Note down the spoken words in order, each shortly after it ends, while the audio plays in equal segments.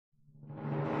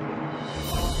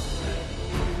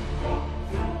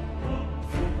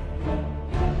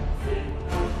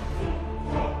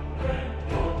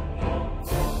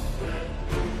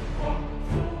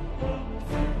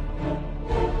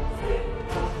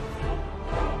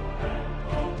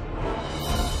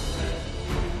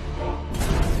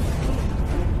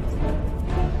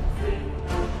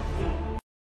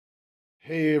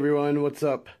Hey everyone, what's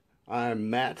up? I'm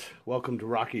Matt. Welcome to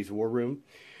Rocky's War Room.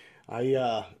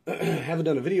 I haven't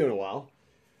done a video in a while.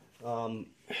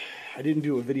 I didn't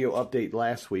do a video update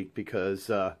last week because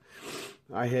I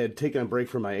had taken a break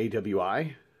from my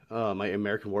AWI, my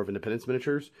American War of Independence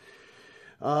miniatures,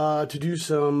 to do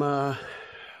some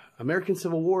American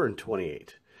Civil War in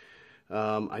 28.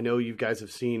 I know you guys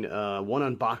have seen one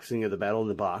unboxing of the Battle in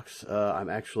the Box. I've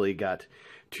actually got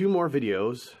two more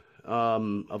videos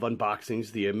of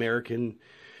unboxings: the American,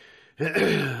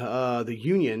 the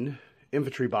Union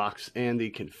infantry box, and the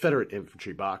Confederate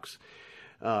infantry box.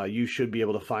 You should be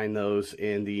able to find those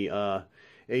in the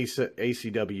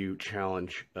ACW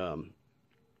challenge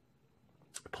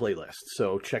playlist,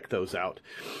 so check those out.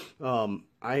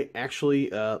 I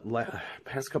actually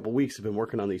past couple weeks have been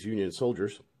working on these Union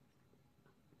soldiers,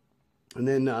 and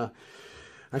then I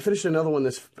finished another one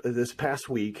this past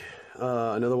week.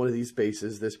 Another one of these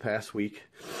bases this past week.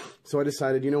 So I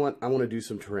decided, you know what, I want to do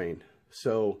some terrain.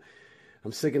 So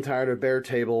I'm sick and tired of bare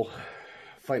table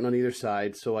fighting on either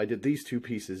side. So I did these two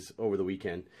pieces over the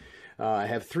weekend. I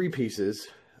have three pieces,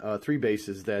 three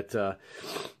bases that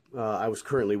I was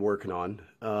currently working on.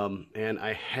 And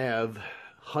I have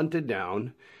hunted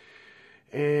down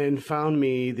and found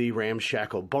me the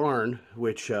Ramshackle Barn,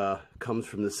 which comes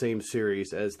from the same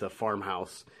series as the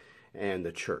farmhouse and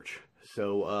the church.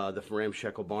 So the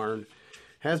Ramshackle Barn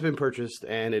has been purchased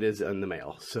and it is in the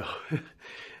mail. So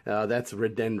that's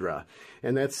Redendra,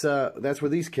 and that's where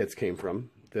these kits came from.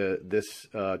 This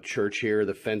church here,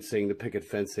 the fencing, the picket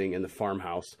fencing, and the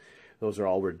farmhouse. Those are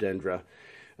all Redendra.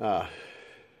 That's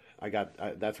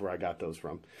where I got those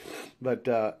from. But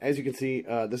as you can see,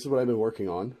 this is what I've been working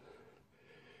on.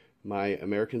 My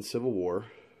American Civil War.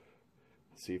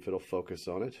 Let's see if it'll focus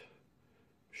on it.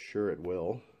 Sure it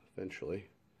will, eventually.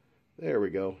 There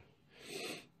we go.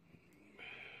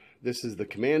 This is the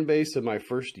command base of my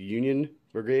 1st Union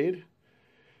Brigade.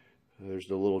 There's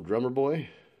the little drummer boy,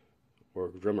 or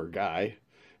drummer guy.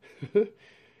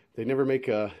 They never make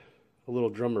a little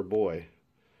drummer boy,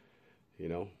 you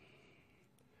know.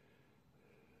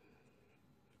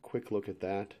 Quick look at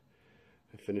that.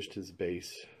 I finished his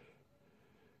base.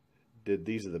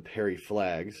 These are the Perry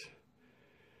flags.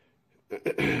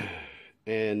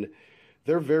 And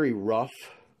they're very rough,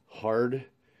 hard,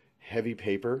 heavy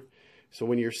paper. So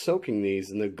when you're soaking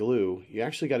these in the glue, you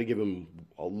actually got to give them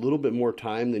a little bit more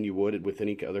time than you would with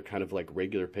any other kind of like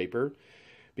regular paper,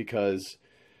 because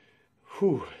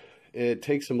it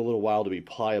takes them a little while to be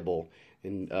pliable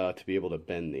and to be able to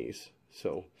bend these.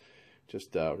 So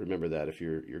just remember that if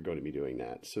you're going to be doing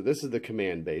that. So this is the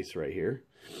command base right here.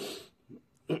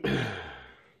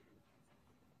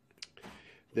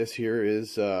 This here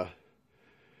is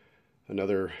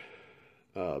another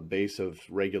base of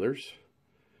regulars.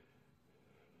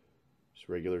 Just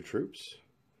regular troops.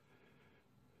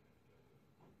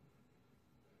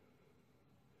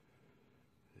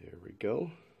 There we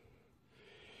go.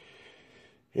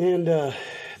 And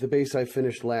the base I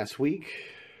finished last week,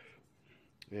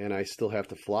 and I still have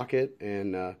to flock it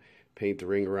and paint the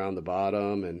ring around the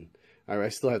bottom, and I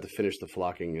still have to finish the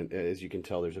flocking. And as you can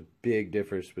tell, there's a big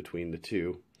difference between the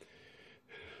two.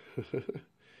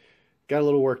 Got a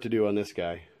little work to do on this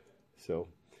guy. So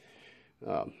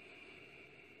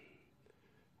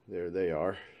there they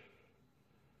are.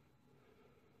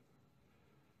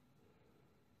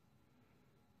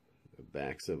 The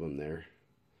backs of them there.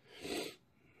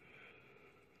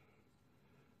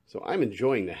 So I'm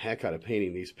enjoying the heck out of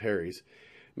painting these Perrys.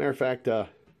 Matter of fact,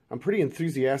 I'm pretty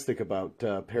enthusiastic about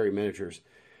Perry miniatures.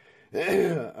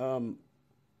 After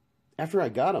I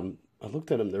got them, I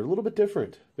looked at them. They're a little bit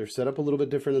different. They're set up a little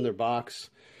bit different in their box.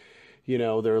 You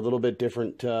know, they're a little bit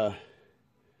different, a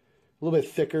little bit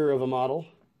thicker of a model,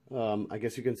 I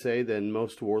guess you can say, than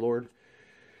most Warlord.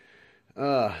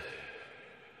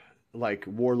 Like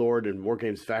Warlord and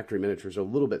Wargames Factory miniatures are a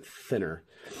little bit thinner,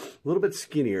 a little bit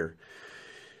skinnier.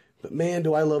 But man,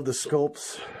 do I love the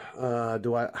sculpts.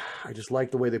 I just like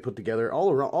the way they put together.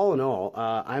 All in all,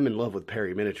 I'm in love with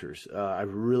Perry miniatures. I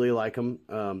really like them.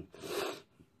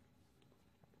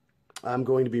 I'm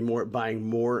going to be buying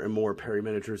more and more Perry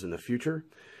miniatures in the future.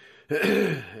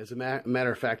 As a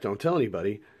matter of fact, don't tell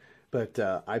anybody, but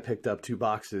I picked up 2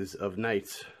 boxes of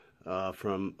Knights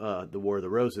from the War of the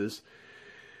Roses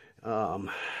from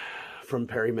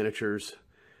Perry Miniatures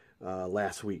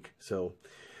last week. So,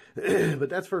 but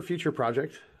that's for a future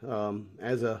project.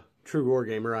 As a true war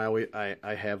gamer,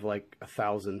 I have like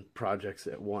 1,000 projects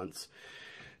at once.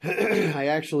 I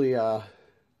actually, if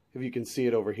you can see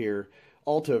it over here,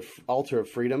 Altar of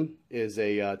Freedom is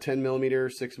a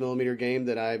 10mm, 6mm game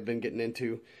that I've been getting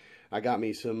into. I got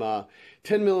me some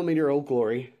 10mm Old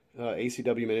Glory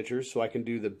ACW miniatures, so I can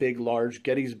do the big, large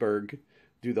Gettysburg,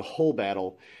 do the whole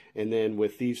battle, and then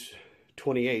with these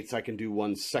 28s, I can do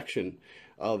one section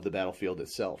of the battlefield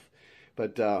itself.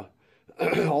 But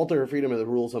Altar of Freedom are the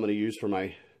rules I'm going to use for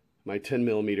my 10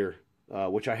 millimeter,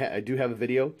 which I do have a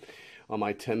video on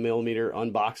my 10 millimeter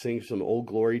unboxing some Old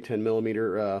Glory 10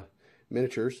 millimeter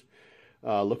miniatures.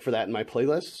 Look for that in my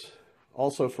playlists.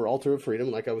 Also for Altar of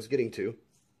Freedom, like I was getting to,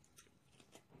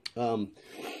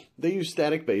 they use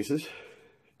static bases,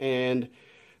 and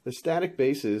the static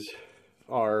bases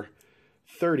are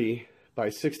 30 by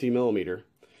 60 millimeter,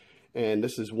 and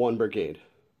this is one brigade.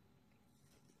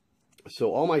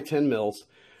 So all my 10 mils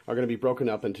are going to be broken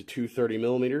up into two 30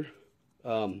 millimeter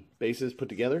bases put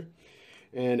together.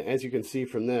 And as you can see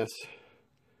from this,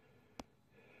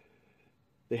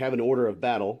 they have an order of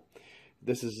battle.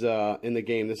 This is in the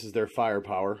game, this is their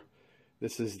firepower.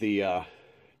 This is the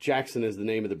Jackson is the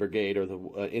name of the brigade, or the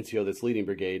NCO that's leading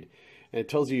brigade, and it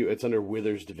tells you it's under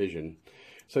Withers Division.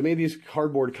 So I made these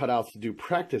cardboard cutouts to do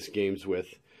practice games with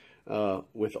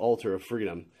Altar of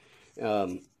Freedom,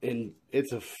 and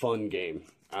it's a fun game.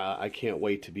 I can't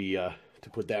wait to be to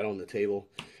put that on the table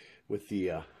with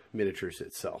the miniatures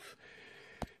itself.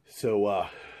 So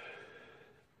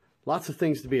lots of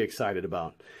things to be excited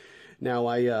about. Now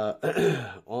I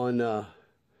on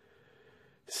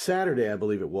Saturday, I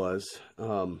believe it was,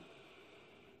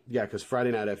 yeah, because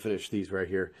Friday night I finished these right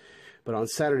here, but on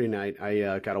Saturday night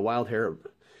I got a wild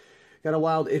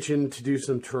itching to do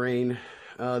some terrain.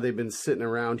 They've been sitting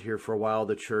around here for a while,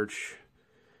 the church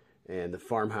and the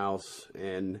farmhouse,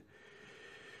 and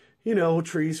you know,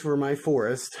 trees for my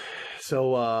forest.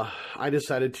 So I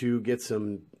decided to get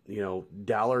some, you know,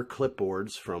 dollar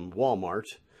clipboards from Walmart.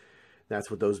 That's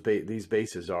what these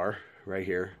bases are right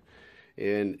here,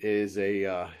 and is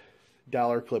a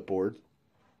dollar clipboard.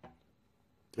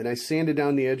 And I sanded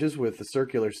down the edges with the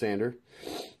circular sander.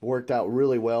 Worked out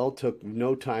really well, took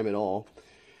no time at all,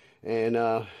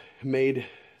 and made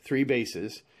 3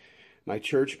 bases: my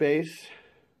church base,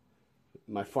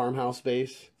 my farmhouse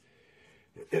base,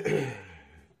 and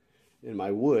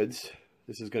my woods.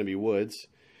 This is going to be woods.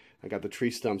 I got the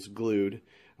tree stumps glued.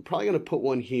 I'm probably going to put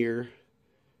one here,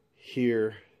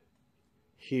 here,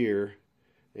 here,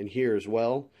 and here as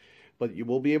well, but you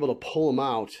will be able to pull them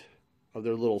out of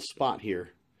their little spot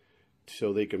here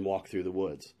so they can walk through the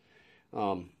woods.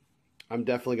 I'm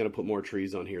definitely going to put more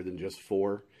trees on here than just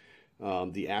 4.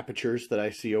 The apertures that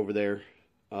I see over there,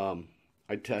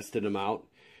 I tested them out,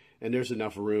 and there's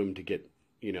enough room to get,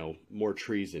 you know, more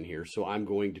trees in here. So I'm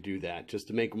going to do that just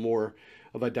to make more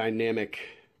of a dynamic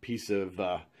piece of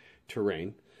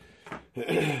terrain.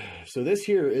 So this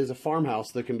here is a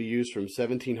farmhouse that can be used from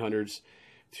 1700s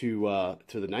to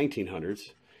the 1900s.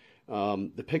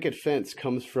 The picket fence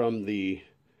comes from the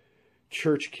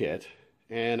church kit,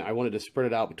 and I wanted to spread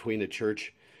it out between the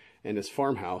church and this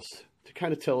farmhouse to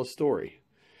kind of tell a story.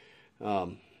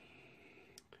 I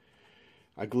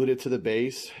glued it to the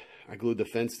base. I glued the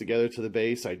fence together to the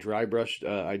base. I dry brushed,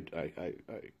 I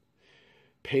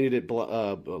painted it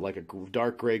like a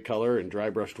dark gray color and dry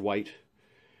brushed white,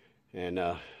 and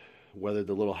weathered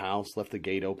the little house, left the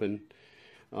gate open.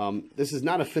 This is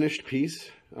not a finished piece.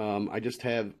 I just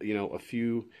have, you know, a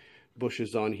few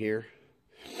bushes on here.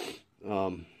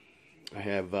 I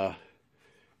have,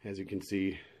 as you can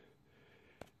see,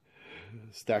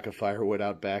 a stack of firewood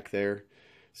out back there,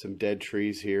 some dead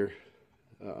trees here.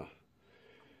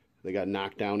 They got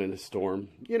knocked down in a storm.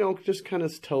 You know, just kind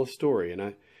of tell a story. And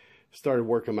I started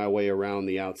working my way around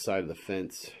the outside of the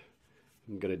fence.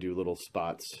 I'm going to do little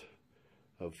spots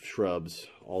of shrubs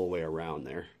all the way around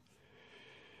there.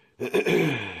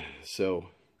 So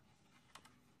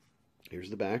here's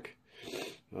the back.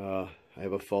 I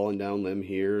have a fallen down limb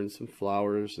here and some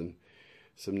flowers and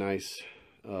some nice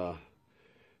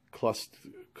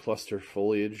cluster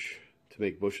foliage to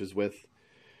make bushes with.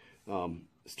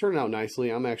 It's turning out nicely.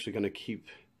 I'm actually going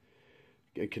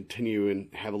to continue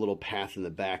and have a little path in the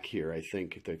back here. I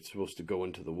think that's supposed to go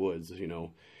into the woods. You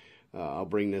know, I'll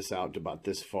bring this out to about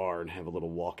this far and have a little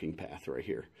walking path right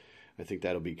here. I think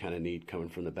that'll be kind of neat, coming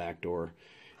from the back door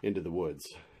into the woods.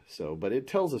 So, but it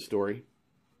tells a story.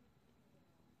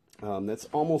 That's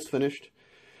almost finished.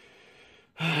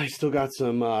 I still got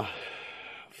some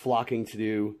flocking to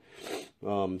do,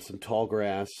 some tall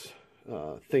grass,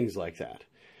 things like that.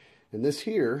 And this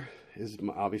here is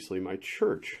obviously my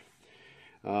church.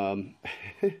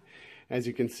 As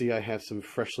you can see, I have some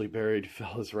freshly buried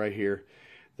fellas right here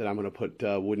that I'm going to put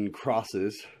wooden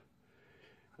crosses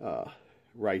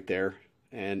right there.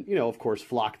 And, you know, of course,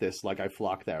 flock this like I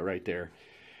flocked that right there.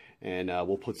 And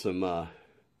we'll put some, a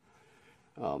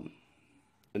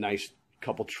nice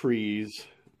couple trees,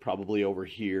 probably over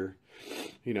here,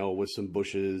 you know, with some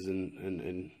bushes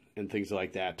and things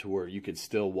like that, to where you could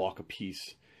still walk a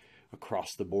piece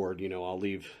across the board. You know, I'll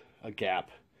leave a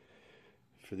gap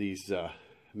for these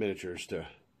miniatures to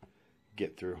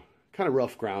get through. Kind of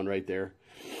rough ground right there.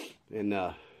 And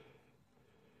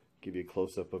give you a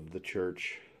close-up of the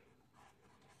church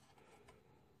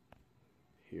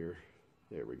here.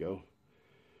 There we go.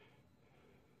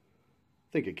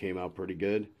 I think it came out pretty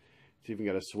good. It's even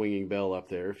got a swinging bell up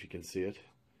there, if you can see it.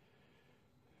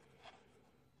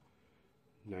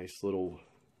 Nice little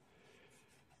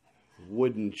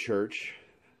wooden church.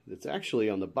 It's actually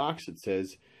on the box, it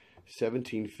says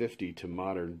 1750 to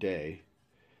modern day.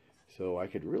 So I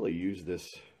could really use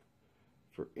this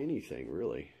for anything,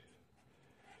 really.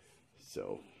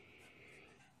 So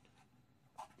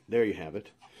there you have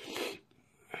it.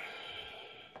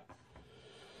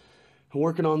 I'm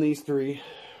working on these three.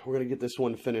 We're going to get this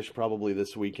one finished probably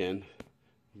this weekend,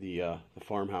 the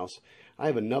farmhouse. I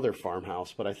have another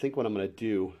farmhouse, but I think what I'm going to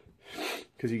do,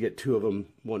 because you get two of them,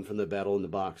 one from the Battle in the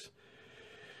Box,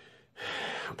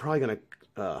 I'm probably going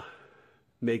to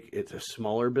make it a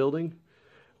smaller building,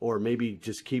 or maybe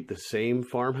just keep the same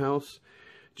farmhouse,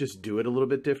 just do it a little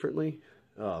bit differently,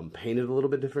 paint it a little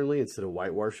bit differently instead of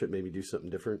whitewash it, maybe do something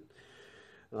different.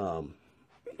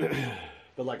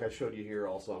 But like I showed you here,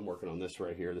 also I'm working on this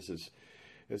right here. This is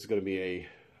going to be a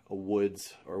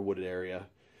woods or wooded area.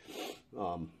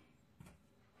 I'll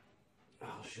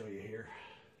show you here.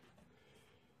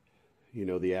 You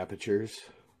know, the apertures,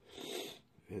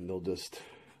 and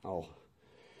I'll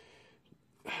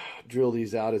drill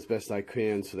these out as best I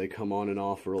can so they come on and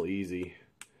off real easy.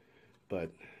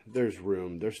 But there's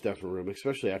definitely room,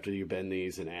 especially after you bend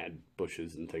these and add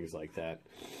bushes and things like that.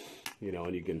 You know,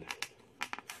 and you can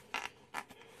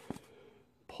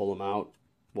pull them out,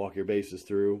 walk your bases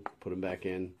through, put them back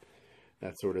in,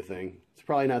 that sort of thing. It's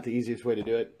probably not the easiest way to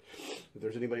do it. If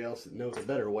there's anybody else that knows a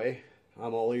better way,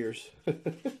 I'm all ears.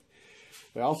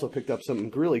 I also picked up something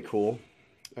really cool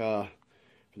from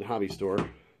the hobby store.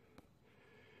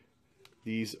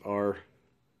 These are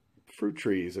fruit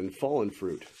trees and fallen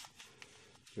fruit.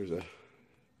 There's a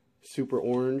super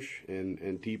orange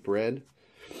and deep red,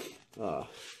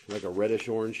 like a reddish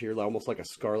orange here, almost like a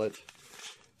scarlet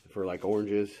for like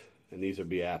oranges, and these would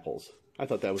be apples. I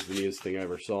thought that was the neatest thing I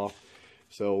ever saw.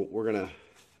 So we're gonna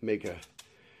make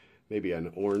maybe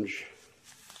an orange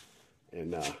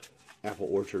and apple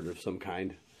orchard of some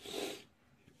kind.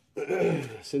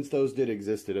 Since those did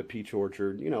exist at a peach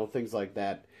orchard, you know, things like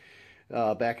that,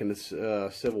 back in the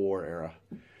Civil War era.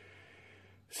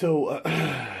 So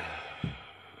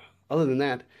other than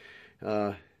that,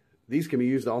 these can be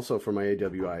used also for my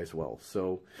AWI as well.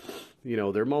 So, you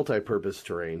know, they're multi-purpose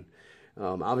terrain.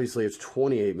 Obviously, it's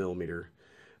 28 millimeter.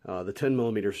 The 10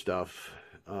 millimeter stuff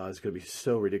is going to be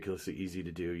so ridiculously easy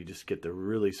to do. You just get the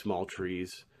really small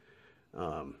trees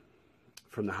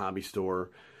from the hobby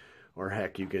store, or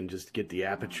heck, you can just get the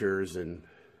apertures and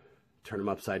turn them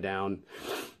upside down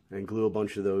and glue a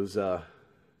bunch of those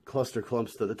cluster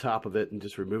clumps to the top of it and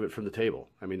just remove it from the table.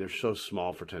 I mean, they're so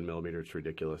small for 10 millimeter, it's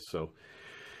ridiculous. So,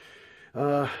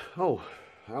 oh,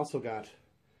 I also got,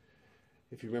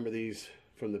 if you remember these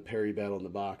from the Perry Battle in the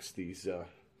Box, these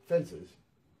fences.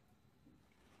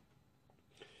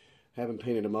 Haven't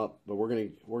painted them up, but we're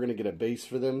gonna get a base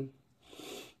for them,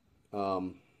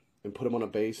 and put them on a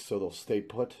base so they'll stay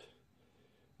put,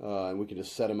 and we can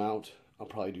just set them out. I'll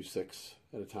probably do 6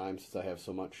 at a time since I have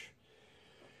so much.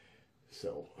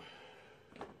 So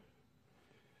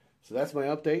that's my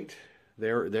update.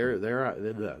 There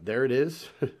it is.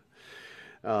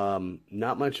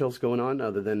 Not much else going on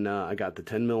other than I got the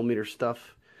 10 millimeter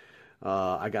stuff.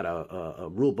 I got a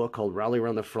rule book called Rally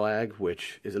Around the Flag,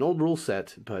 which is an old rule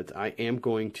set, but I am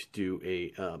going to do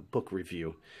a book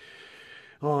review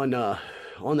on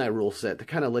that rule set to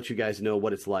kind of let you guys know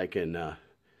what it's like. And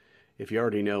if you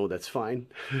already know, that's fine.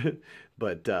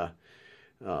 But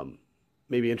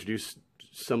maybe introduce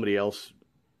somebody else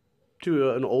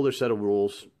to an older set of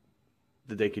rules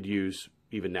that they could use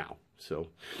even now. So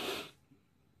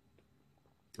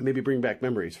maybe bring back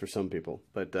memories for some people.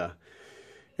 But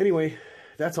anyway,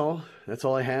 that's all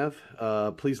I have.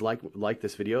 Please like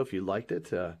this video if you liked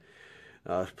it.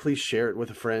 Please share it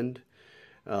with a friend.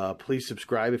 Please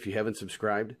subscribe if you haven't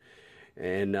subscribed.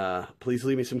 And please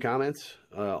leave me some comments.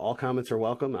 All comments are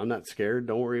welcome. I'm not scared.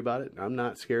 Don't worry about it. I'm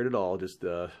not scared at all. Just,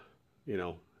 you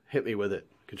know, hit me with it.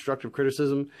 Constructive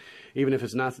criticism, even if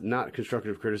it's not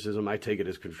constructive criticism, I take it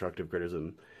as constructive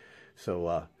criticism.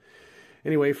 So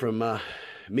anyway, from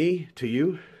me to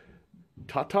you,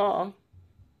 ta-ta.